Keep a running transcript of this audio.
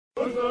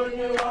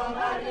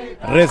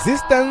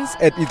Resistance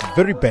at its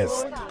very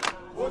best.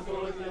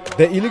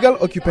 The illegal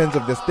occupants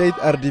of the state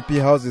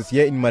RDP houses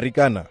here in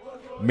Marikana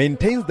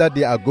maintains that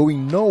they are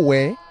going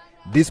nowhere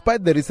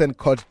despite the recent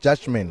court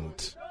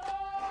judgment.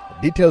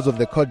 Details of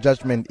the court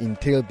judgment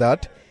entail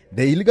that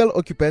the illegal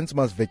occupants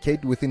must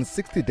vacate within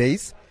 60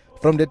 days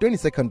from the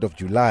 22nd of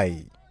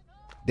July.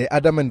 The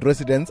adamant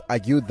residents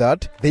argue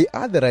that they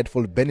are the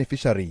rightful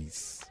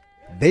beneficiaries.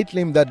 They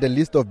claim that the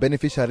list of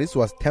beneficiaries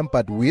was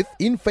tampered with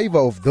in favor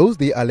of those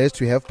they allege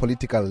to have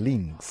political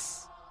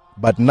links.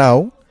 But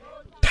now,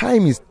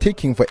 time is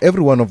ticking for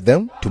every one of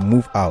them to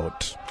move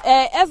out.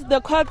 As the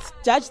court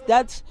judged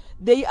that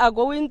they are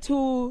going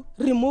to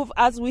remove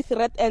us with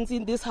red ends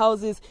in these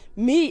houses,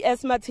 me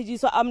as Matiji,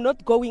 so I'm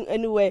not going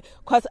anywhere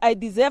because I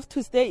deserve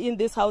to stay in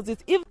these houses.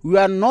 If we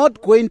are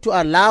not going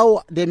to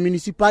allow the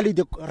municipality,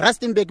 the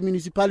Rustenburg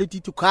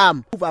municipality, to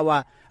come move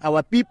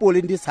our people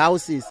in these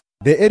houses.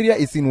 The area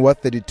is in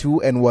Ward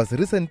 32 and was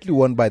recently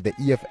won by the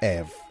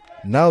EFF.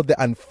 Now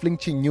the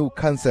unflinching new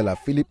councillor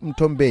Philip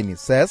Mtombeni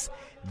says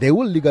they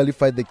will legally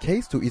fight the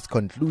case to its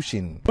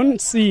conclusion. I don't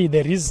see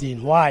the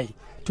reason why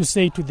to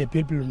say to the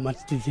people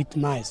must be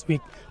victimized,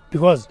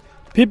 because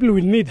people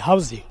will need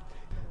housing.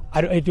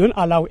 I don't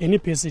allow any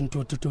person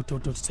to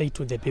say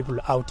to the people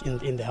out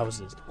in the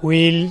houses.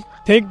 We'll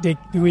take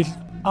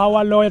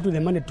our lawyer to the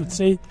money to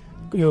say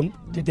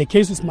the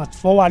cases must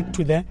forward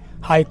to the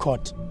High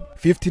Court.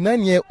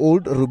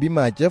 59-year-old Ruby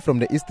Maje from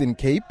the Eastern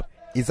Cape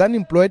is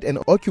unemployed and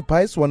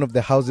occupies one of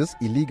the houses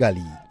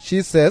illegally.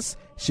 She says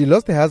she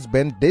lost her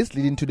husband days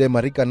leading to the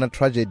Marikana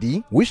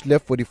tragedy, which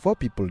left 44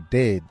 people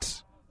dead.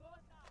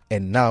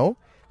 And now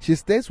she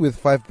stays with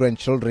 5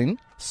 grandchildren,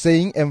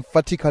 saying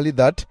emphatically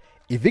that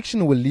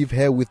eviction will leave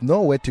her with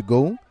nowhere to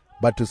go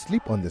but to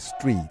sleep on the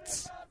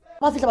streets.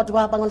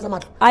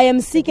 I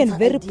am sick and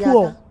very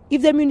poor.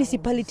 If the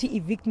municipality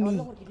evict me,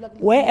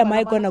 where am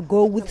I going to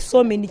go with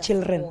so many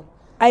children?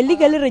 I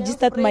legally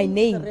registered my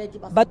name,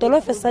 but all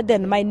of a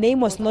sudden my name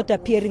was not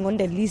appearing on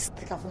the list.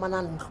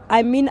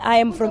 I mean, I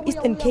am from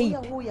Eastern Cape.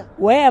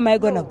 Where am I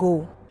going to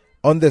go?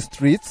 On the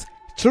streets,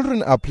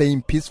 children are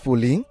playing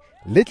peacefully.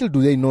 Little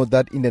do they know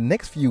that in the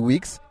next few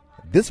weeks,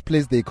 this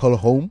place they call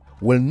home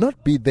will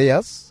not be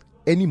theirs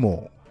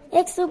anymore.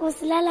 It's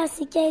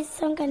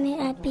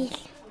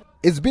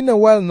been a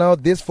while now.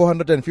 This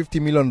 450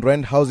 million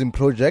rand housing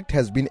project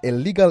has been a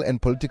legal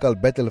and political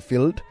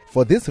battlefield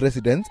for these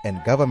residents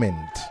and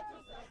government.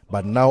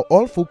 But now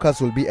all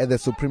focus will be at the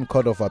Supreme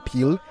Court of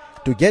Appeal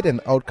to get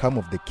an outcome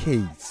of the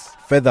case.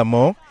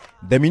 Furthermore,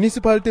 the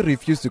municipality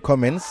refused to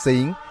comment,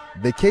 saying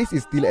the case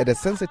is still at a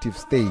sensitive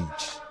stage.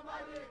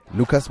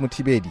 Lucas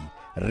Mutibedi,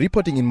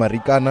 reporting in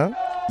Marikana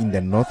in the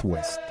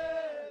Northwest.